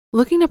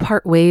Looking to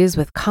part ways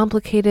with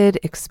complicated,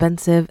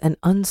 expensive, and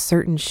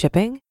uncertain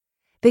shipping?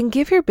 Then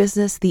give your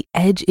business the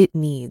edge it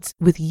needs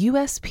with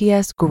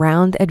USPS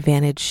Ground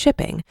Advantage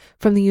shipping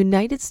from the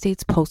United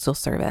States Postal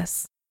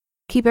Service.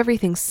 Keep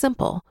everything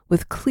simple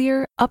with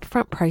clear,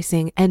 upfront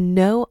pricing and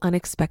no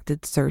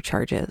unexpected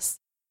surcharges.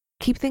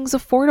 Keep things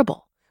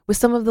affordable with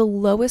some of the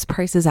lowest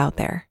prices out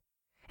there.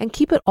 And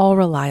keep it all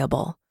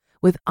reliable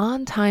with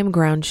on-time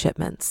ground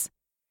shipments.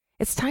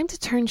 It's time to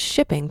turn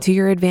shipping to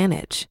your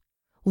advantage.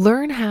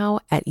 Learn how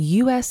at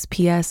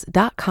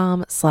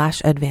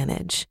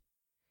USPS.com/advantage.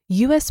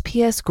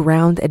 USPS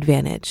Ground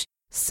Advantage.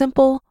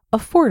 Simple,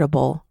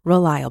 affordable,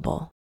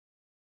 reliable.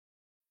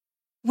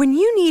 When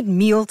you need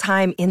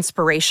mealtime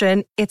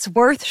inspiration, it's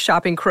worth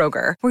shopping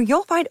Kroger, where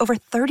you'll find over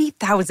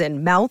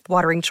 30,000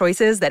 mouth-watering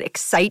choices that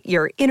excite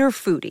your inner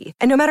foodie.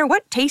 And no matter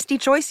what tasty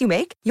choice you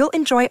make, you'll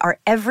enjoy our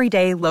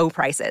everyday low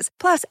prices,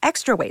 plus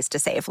extra ways to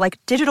save, like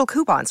digital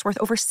coupons worth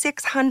over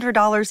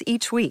 $600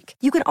 each week.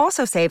 You can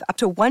also save up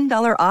to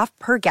 $1 off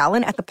per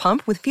gallon at the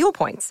pump with fuel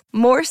points.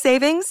 More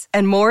savings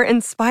and more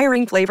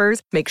inspiring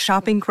flavors make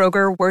shopping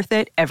Kroger worth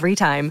it every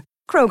time.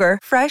 Kroger,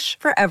 fresh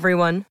for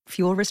everyone.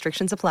 Fuel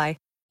restrictions apply.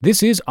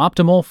 This is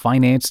Optimal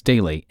Finance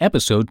Daily,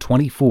 Episode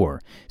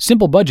 24,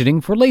 Simple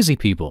Budgeting for Lazy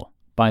People,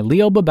 by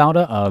Leo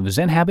Babauta of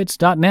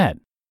ZenHabits.net.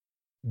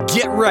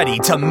 Get ready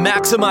to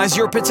maximize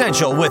your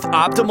potential with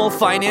Optimal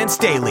Finance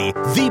Daily,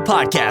 the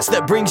podcast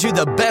that brings you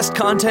the best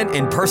content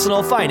in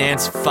personal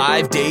finance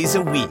 5 days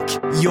a week.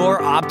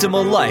 Your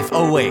optimal life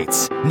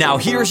awaits. Now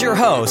here's your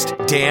host,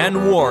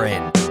 Dan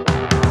Warren.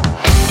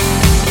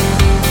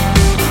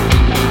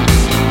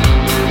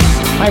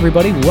 Hi,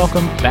 everybody.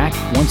 Welcome back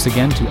once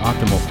again to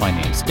Optimal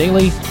Finance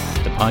Daily,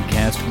 the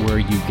podcast where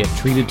you get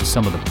treated to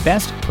some of the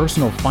best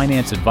personal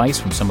finance advice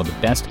from some of the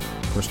best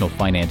personal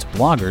finance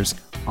bloggers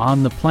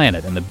on the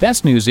planet. And the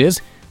best news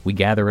is we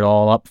gather it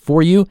all up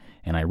for you,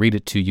 and I read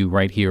it to you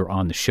right here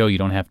on the show. You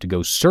don't have to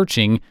go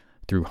searching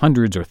through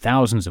hundreds or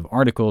thousands of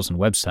articles and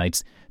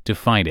websites to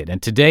find it.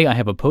 And today I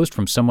have a post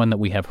from someone that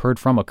we have heard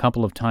from a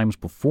couple of times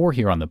before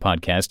here on the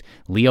podcast,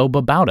 Leo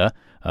Babauta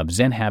of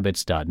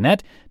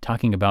ZenHabits.net,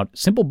 talking about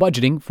simple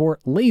budgeting for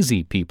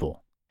lazy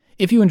people.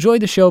 If you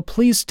enjoyed the show,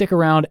 please stick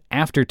around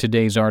after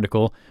today's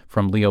article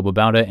from Leo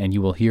Babauta, and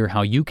you will hear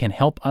how you can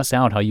help us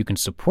out, how you can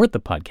support the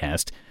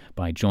podcast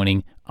by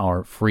joining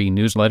our free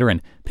newsletter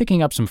and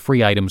picking up some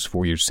free items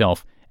for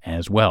yourself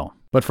as well.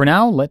 But for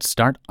now, let's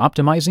start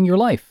optimizing your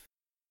life.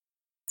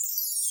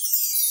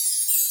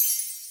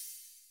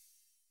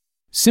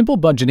 Simple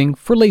Budgeting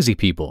for Lazy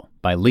People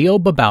by Leo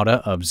Babauta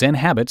of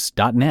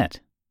ZenHabits.net.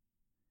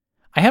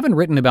 I haven't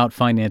written about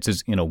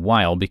finances in a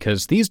while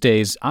because these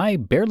days I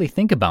barely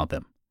think about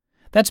them.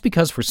 That's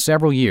because for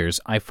several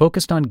years I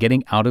focused on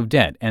getting out of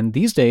debt, and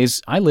these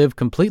days I live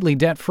completely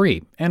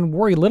debt-free and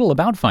worry little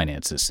about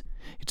finances.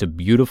 It's a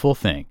beautiful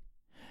thing.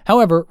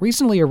 However,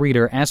 recently a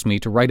reader asked me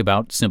to write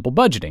about simple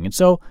budgeting, and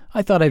so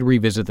I thought I'd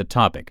revisit the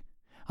topic.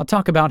 I'll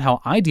talk about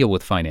how I deal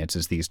with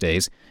finances these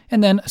days,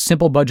 and then a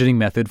simple budgeting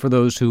method for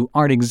those who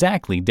aren't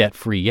exactly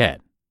debt-free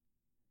yet.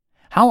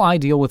 How I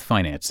deal with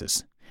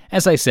finances.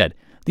 As I said,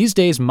 these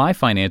days my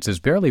finances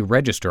barely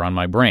register on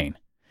my brain.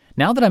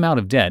 Now that I'm out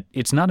of debt,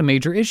 it's not a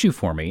major issue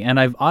for me, and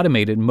I've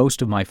automated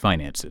most of my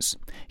finances.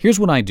 Here's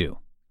what I do.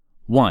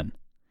 1.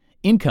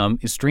 Income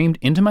is streamed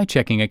into my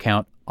checking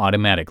account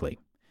automatically.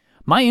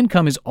 My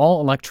income is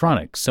all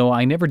electronic, so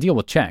I never deal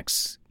with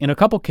checks. In a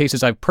couple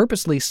cases, I've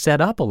purposely set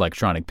up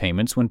electronic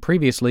payments when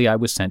previously I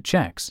was sent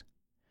checks.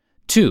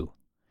 2.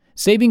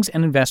 Savings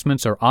and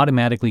investments are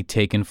automatically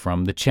taken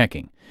from the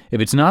checking. If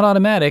it's not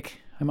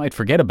automatic, I might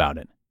forget about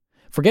it.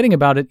 Forgetting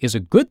about it is a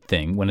good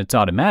thing when it's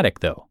automatic,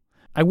 though.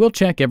 I will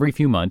check every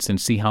few months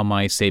and see how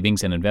my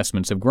savings and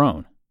investments have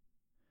grown.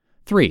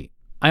 3.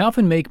 I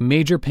often make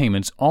major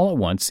payments all at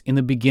once in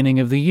the beginning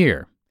of the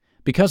year.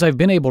 Because I've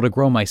been able to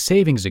grow my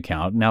savings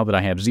account now that I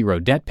have zero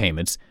debt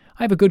payments,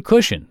 I have a good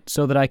cushion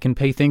so that I can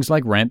pay things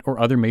like rent or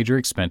other major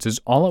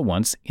expenses all at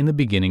once in the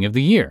beginning of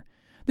the year.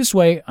 This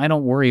way, I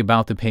don't worry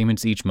about the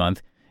payments each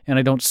month, and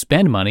I don't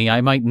spend money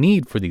I might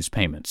need for these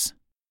payments.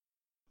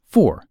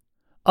 4.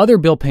 Other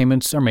bill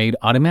payments are made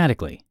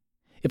automatically.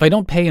 If I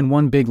don't pay in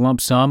one big lump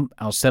sum,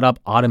 I'll set up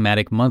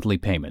automatic monthly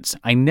payments.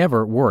 I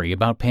never worry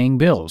about paying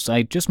bills.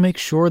 I just make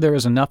sure there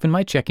is enough in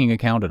my checking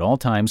account at all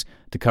times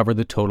to cover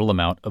the total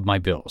amount of my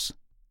bills.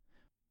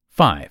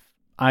 5.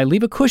 I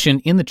leave a cushion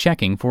in the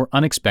checking for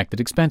unexpected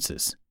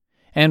expenses.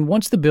 And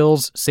once the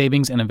bills,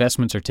 savings, and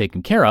investments are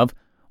taken care of,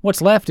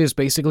 what's left is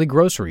basically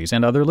groceries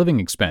and other living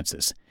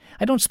expenses.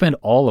 I don't spend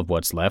all of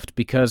what's left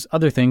because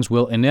other things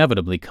will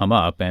inevitably come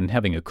up, and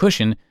having a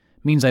cushion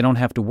means I don't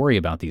have to worry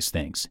about these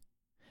things.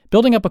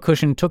 Building up a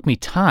cushion took me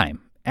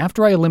time.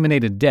 After I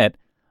eliminated debt,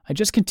 I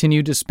just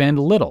continued to spend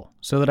little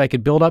so that I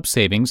could build up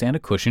savings and a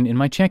cushion in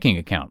my checking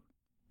account.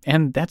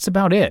 And that's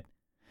about it.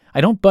 I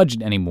don't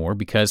budget anymore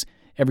because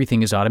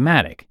everything is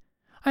automatic.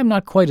 I'm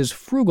not quite as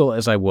frugal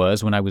as I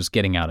was when I was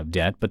getting out of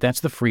debt, but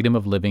that's the freedom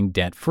of living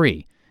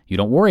debt-free. You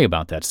don't worry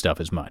about that stuff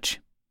as much.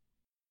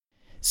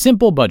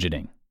 Simple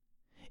budgeting.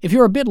 If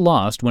you're a bit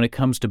lost when it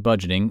comes to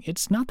budgeting,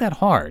 it's not that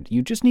hard.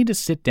 You just need to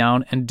sit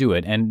down and do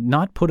it and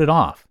not put it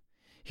off.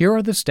 Here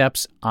are the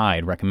steps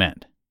I'd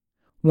recommend.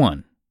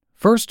 1.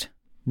 First,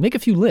 make a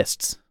few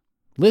lists.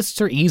 Lists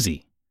are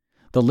easy.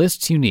 The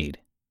lists you need.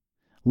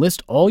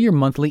 List all your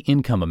monthly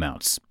income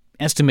amounts.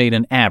 Estimate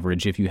an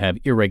average if you have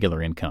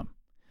irregular income.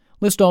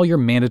 List all your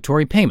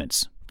mandatory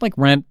payments, like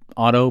rent,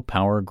 auto,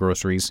 power,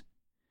 groceries.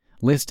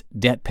 List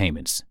debt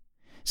payments.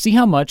 See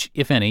how much,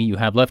 if any, you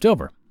have left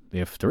over.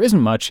 If there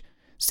isn't much,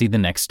 see the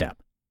next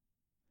step.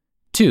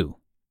 2.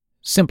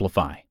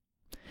 Simplify.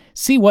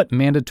 See what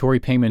mandatory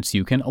payments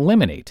you can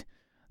eliminate.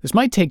 This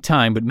might take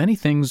time, but many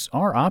things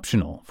are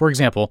optional. For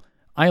example,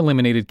 I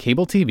eliminated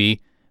cable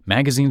TV,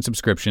 magazine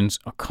subscriptions,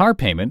 a car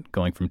payment,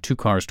 going from 2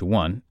 cars to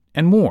 1,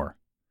 and more.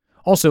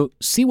 Also,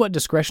 see what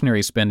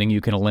discretionary spending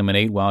you can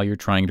eliminate while you're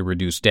trying to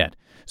reduce debt.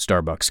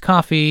 Starbucks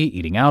coffee,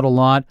 eating out a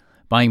lot,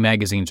 buying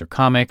magazines or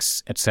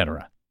comics,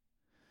 etc.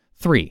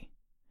 3.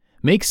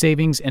 Make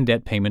savings and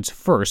debt payments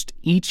first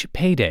each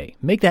payday.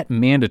 Make that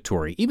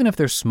mandatory, even if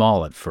they're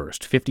small at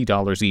first,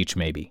 $50 each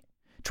maybe.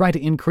 Try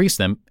to increase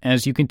them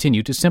as you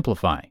continue to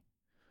simplify.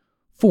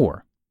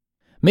 4.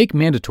 Make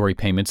mandatory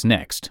payments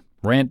next.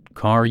 Rent,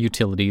 car,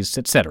 utilities,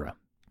 etc.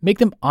 Make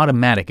them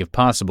automatic if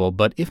possible,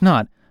 but if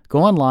not,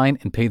 go online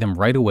and pay them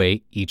right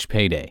away each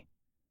payday.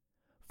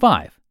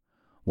 5.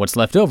 What's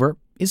left over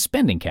is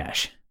spending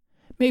cash.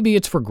 Maybe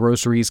it's for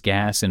groceries,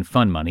 gas, and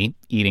fun money,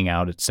 eating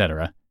out,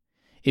 etc.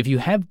 If you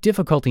have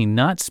difficulty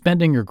not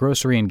spending your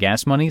grocery and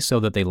gas money so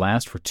that they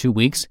last for 2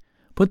 weeks,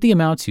 put the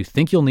amounts you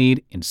think you'll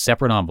need in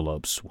separate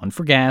envelopes, one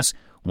for gas,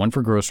 one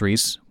for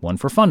groceries, one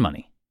for fun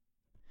money.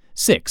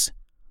 6.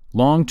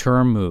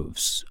 Long-term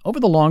moves. Over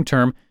the long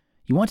term,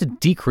 you want to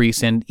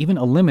decrease and even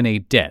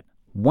eliminate debt,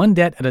 one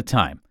debt at a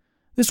time.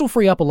 This will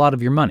free up a lot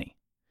of your money.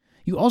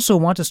 You also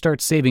want to start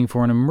saving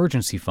for an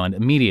emergency fund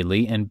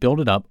immediately and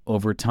build it up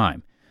over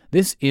time.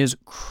 This is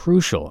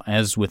crucial,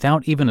 as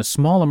without even a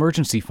small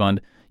emergency fund,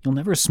 you'll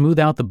never smooth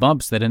out the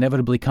bumps that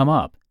inevitably come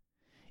up.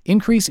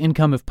 Increase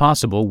income if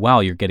possible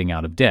while you're getting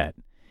out of debt.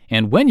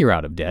 And when you're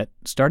out of debt,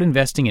 start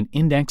investing in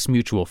index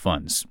mutual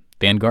funds,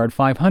 Vanguard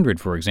 500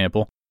 for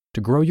example, to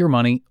grow your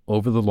money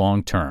over the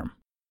long term.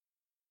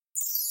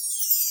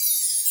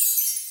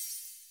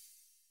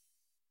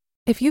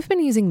 If you've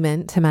been using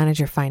Mint to manage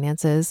your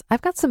finances,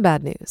 I've got some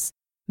bad news.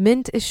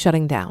 Mint is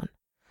shutting down.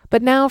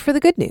 But now for the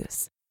good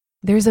news.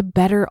 There's a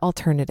better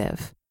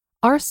alternative.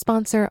 Our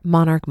sponsor,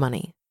 Monarch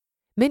Money.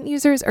 Mint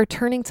users are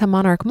turning to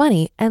Monarch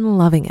Money and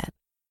loving it.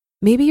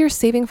 Maybe you're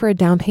saving for a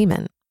down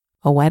payment,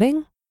 a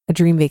wedding, a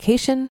dream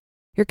vacation,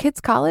 your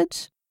kid's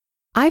college.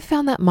 I've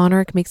found that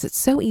Monarch makes it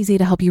so easy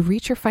to help you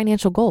reach your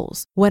financial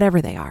goals,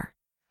 whatever they are.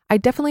 I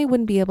definitely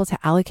wouldn't be able to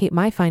allocate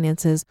my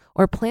finances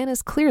or plan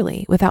as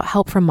clearly without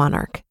help from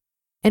Monarch.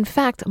 In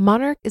fact,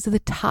 Monarch is the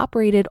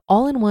top-rated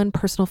all-in-one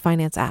personal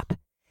finance app.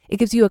 It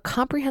gives you a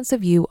comprehensive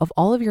view of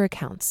all of your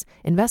accounts,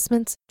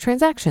 investments,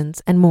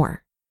 transactions, and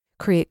more.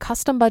 Create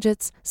custom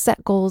budgets,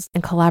 set goals,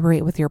 and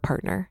collaborate with your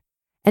partner.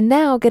 And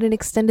now get an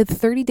extended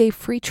 30-day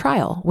free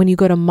trial when you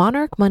go to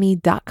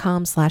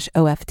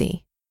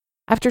monarchmoney.com/OFD.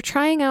 After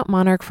trying out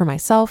Monarch for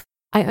myself,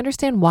 I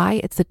understand why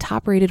it's the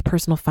top-rated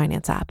personal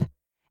finance app.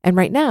 And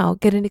right now,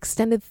 get an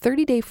extended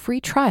 30-day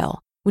free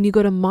trial when you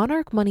go to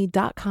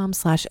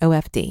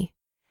monarchmoney.com/OFD.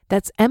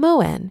 That's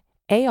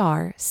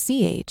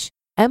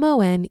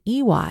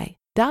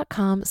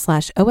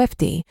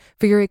monarchmoney.com/OFD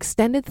for your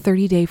extended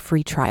 30-day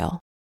free trial.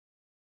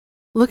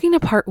 Looking to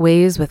part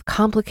ways with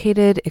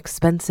complicated,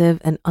 expensive,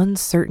 and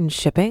uncertain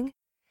shipping?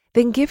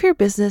 Then give your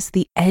business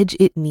the edge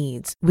it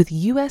needs with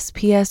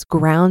USPS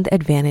Ground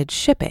Advantage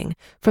shipping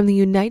from the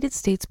United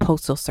States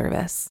Postal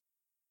Service.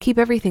 Keep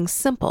everything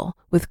simple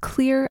with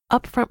clear,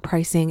 upfront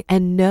pricing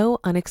and no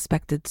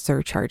unexpected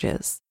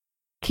surcharges.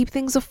 Keep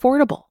things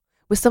affordable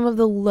with some of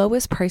the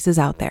lowest prices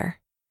out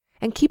there.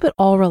 And keep it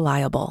all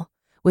reliable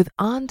with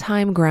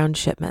on-time ground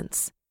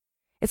shipments.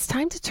 It's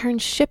time to turn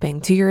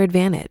shipping to your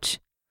advantage.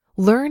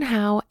 Learn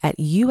how at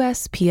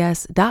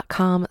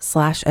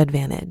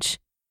USPS.com/advantage.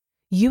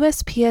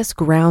 USPS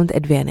Ground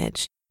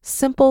Advantage.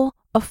 Simple,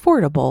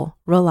 affordable,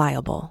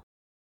 reliable.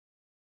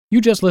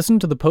 You just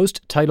listened to the post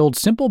titled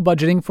Simple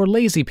Budgeting for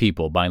Lazy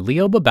People by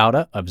Leo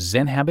Babauta of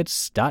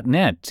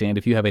ZenHabits.net. And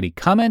if you have any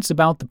comments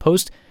about the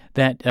post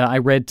that I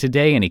read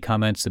today, any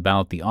comments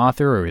about the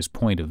author or his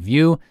point of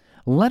view,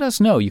 let us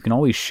know. You can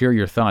always share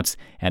your thoughts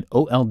at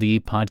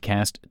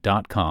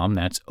oldpodcast.com.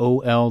 That's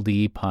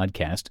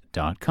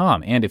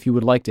oldpodcast.com. And if you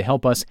would like to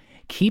help us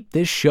keep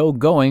this show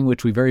going,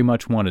 which we very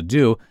much want to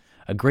do,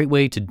 a great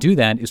way to do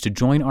that is to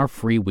join our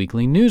free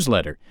weekly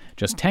newsletter.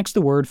 Just text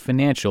the word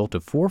financial to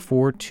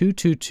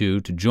 44222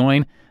 to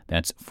join.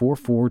 That's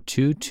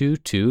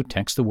 44222.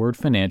 Text the word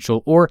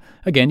financial. Or,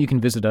 again, you can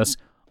visit us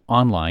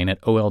online at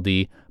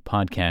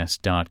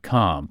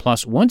oldpodcast.com.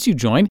 Plus, once you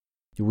join,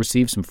 you'll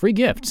receive some free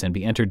gifts and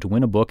be entered to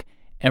win a book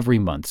every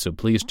month. So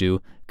please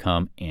do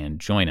come and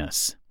join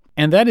us.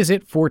 And that is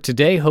it for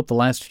today. Hope the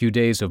last few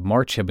days of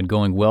March have been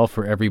going well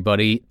for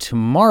everybody.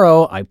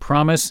 Tomorrow, I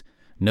promise,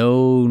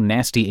 No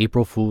nasty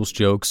April Fool's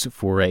jokes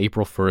for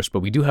April 1st, but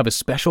we do have a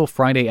special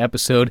Friday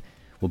episode.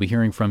 We'll be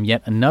hearing from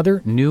yet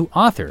another new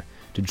author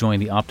to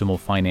join the Optimal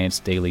Finance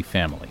Daily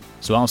family.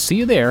 So I'll see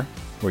you there,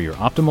 where your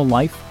optimal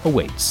life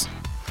awaits.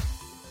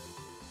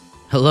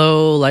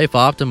 Hello, Life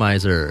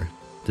Optimizer.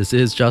 This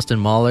is Justin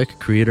Malik,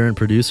 creator and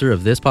producer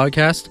of this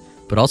podcast,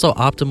 but also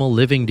Optimal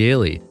Living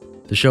Daily,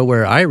 the show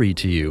where I read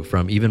to you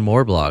from even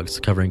more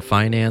blogs covering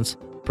finance,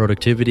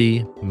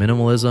 productivity,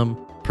 minimalism,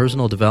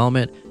 personal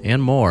development,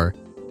 and more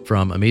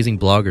from amazing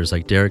bloggers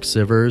like Derek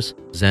Sivers,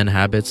 Zen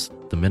Habits,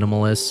 The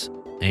Minimalists,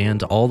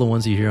 and all the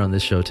ones you hear on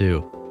this show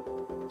too.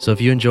 So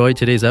if you enjoyed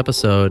today's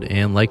episode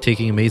and like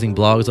taking amazing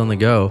blogs on the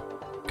go,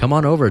 come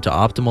on over to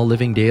Optimal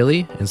Living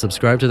Daily and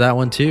subscribe to that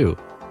one too.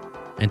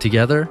 And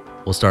together,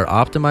 we'll start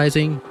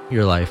optimizing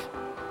your life.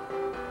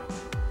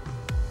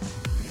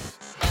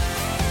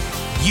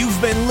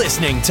 You've been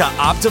listening to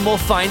Optimal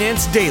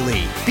Finance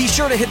Daily. Be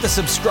sure to hit the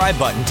subscribe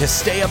button to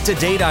stay up to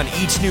date on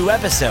each new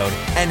episode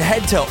and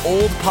head to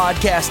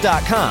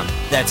oldpodcast.com.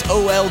 That's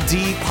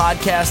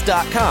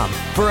OLDpodcast.com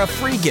for a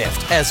free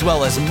gift as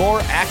well as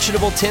more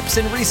actionable tips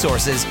and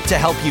resources to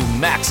help you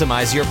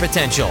maximize your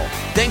potential.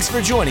 Thanks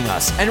for joining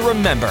us, and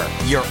remember,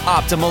 your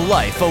optimal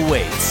life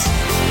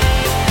awaits.